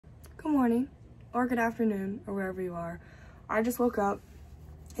good morning or good afternoon or wherever you are. I just woke up.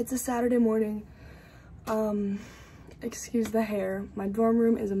 It's a Saturday morning. Excuse the hair. My dorm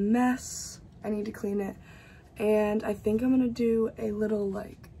room is a mess. I need to clean it. And I think I'm gonna do a little,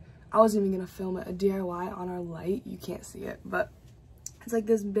 like, I wasn't even gonna film it, a DIY on our light. You can't see it, but it's like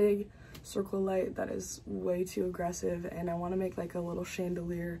this big circle light that is way too aggressive, and I want to make like a little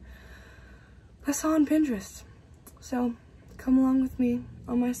chandelier I saw on Pinterest. So come along with me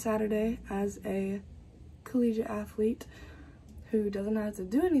on my Saturday as a collegiate athlete who doesn't have to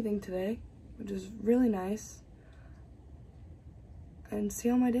do anything today, which is really nice, and see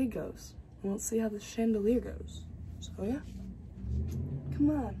how my day goes. And let's see how the chandelier goes. So yeah, come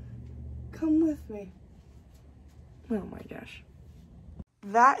on, come with me. Oh my gosh.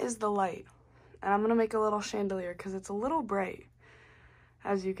 That is the light, and I'm gonna make a little chandelier because it's a little bright,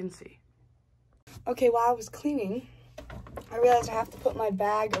 as you can see. Okay, while I was cleaning, I realized I have to put my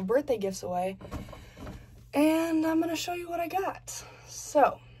bag of birthday gifts away, and I'm gonna show you what I got.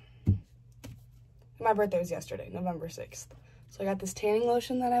 So, my birthday was yesterday, November 6th. So I got this tanning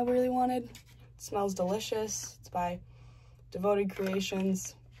lotion that I really wanted. It smells delicious. It's by Devoted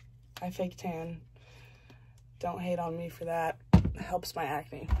Creations. I fake tan. Don't hate on me for that. It helps my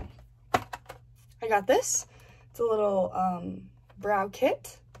acne. I got this. It's a little brow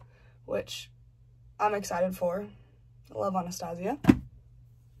kit, which I'm excited for. I love Anastasia.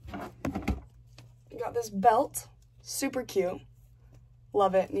 I got this belt. Super cute.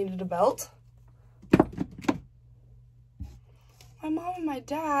 Love it. Needed a belt. My mom and my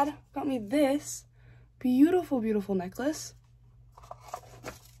dad got me this beautiful, beautiful necklace.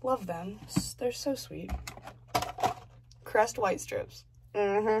 Love them. They're so sweet. Crest white strips.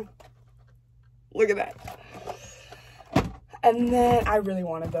 Look at that. And then I really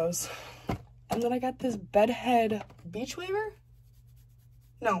wanted those. And then I got this bedhead beach waver.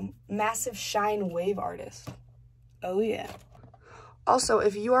 No, massive shine wave artist. Oh yeah. Also,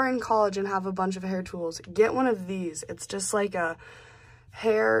 if you are in college and have a bunch of hair tools, get one of these. It's just like a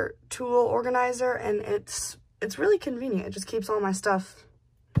hair tool organizer, and it's really convenient. It just keeps all my stuff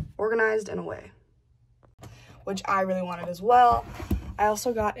organized and away, which I really wanted as well. I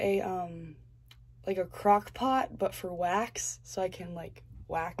also got a like a crock pot, but for wax, so I can like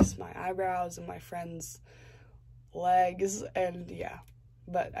wax my eyebrows and my friend's legs, and yeah,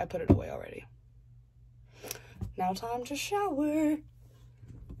 but I put it away already. Now time to shower.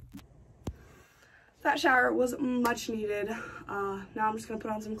 That shower was much needed. Now I'm just gonna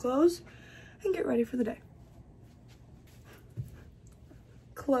put on some clothes and get ready for the day.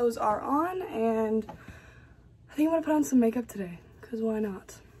 Clothes are on, and I think I'm gonna put on some makeup today, because why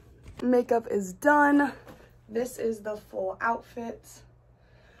not? Makeup is done. This is the full outfit.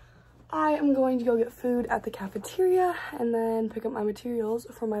 I am going to go get food at the cafeteria and then pick up my materials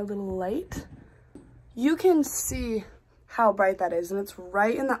for my little light. You can see how bright that is, and it's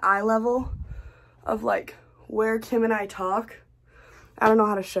right in the eye level of like where Kim and I talk. I don't know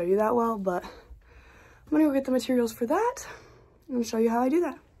how to show you that well, but I'm gonna go get the materials for that and show you how I do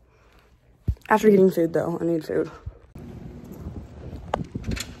that. After getting food though, I need food.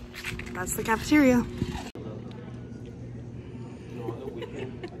 That's the cafeteria.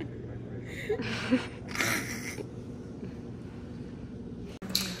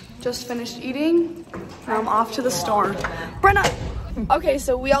 Just finished eating. Now I'm off to the store. Brenna! Okay,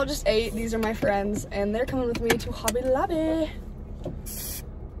 so we all just ate. These are my friends, and they're coming with me to Hobby Lobby.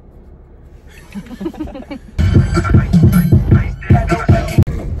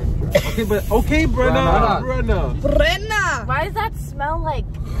 Okay, Brenna. Brenna! Why does that smell like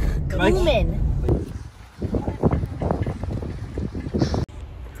cumin?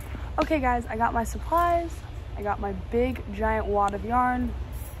 Okay guys, I got my supplies. I got my big giant wad of yarn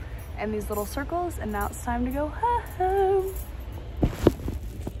and these little circles, and now it's time to go home.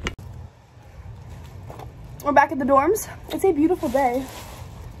 We're back at the dorms. It's a beautiful day.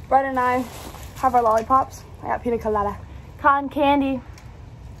 Brett and I have our lollipops. I got pina colada. Cotton candy.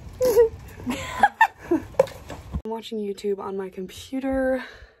 I'm watching YouTube on my computer,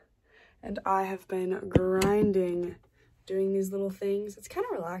 and I have been grinding, doing these little things. It's kind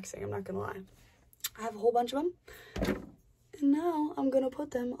of relaxing, I'm not gonna lie. I have a whole bunch of them, and now I'm gonna put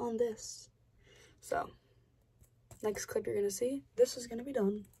them on this. So, next clip you're gonna see, this is gonna be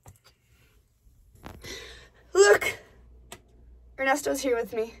done. Look! Ernesto's here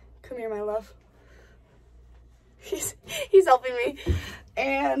with me. Come here, my love. He's helping me.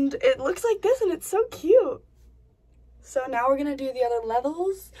 And it looks like this, and it's so cute. So now we're gonna do the other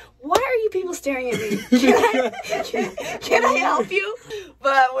levels. Why are you people staring at me? Can I help you?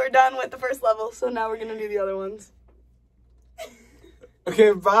 But we're done with the first level, so now we're gonna do the other ones.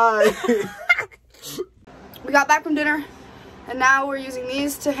 Okay, bye. We got back from dinner, and now we're using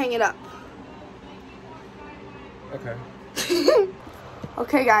these to hang it up. Okay.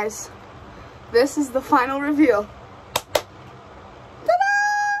 Okay, guys. This is the final reveal.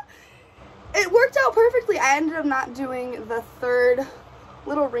 Ta-da! It worked out perfectly. I ended up not doing the third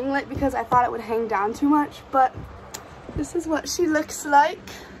little ringlet because I thought it would hang down too much, but this is what she looks like.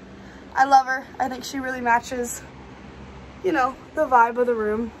 I love her. I think she really matches, you know, the vibe of the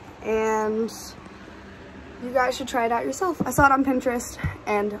room, and you guys should try it out yourself. I saw it on Pinterest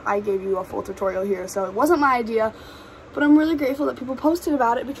and I gave you a full tutorial here, so it wasn't my idea, but I'm really grateful that people posted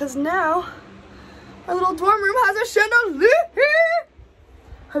about it because now our little dorm room has a chandelier.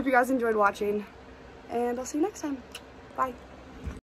 Hope you guys enjoyed watching, and I'll see you next time. Bye.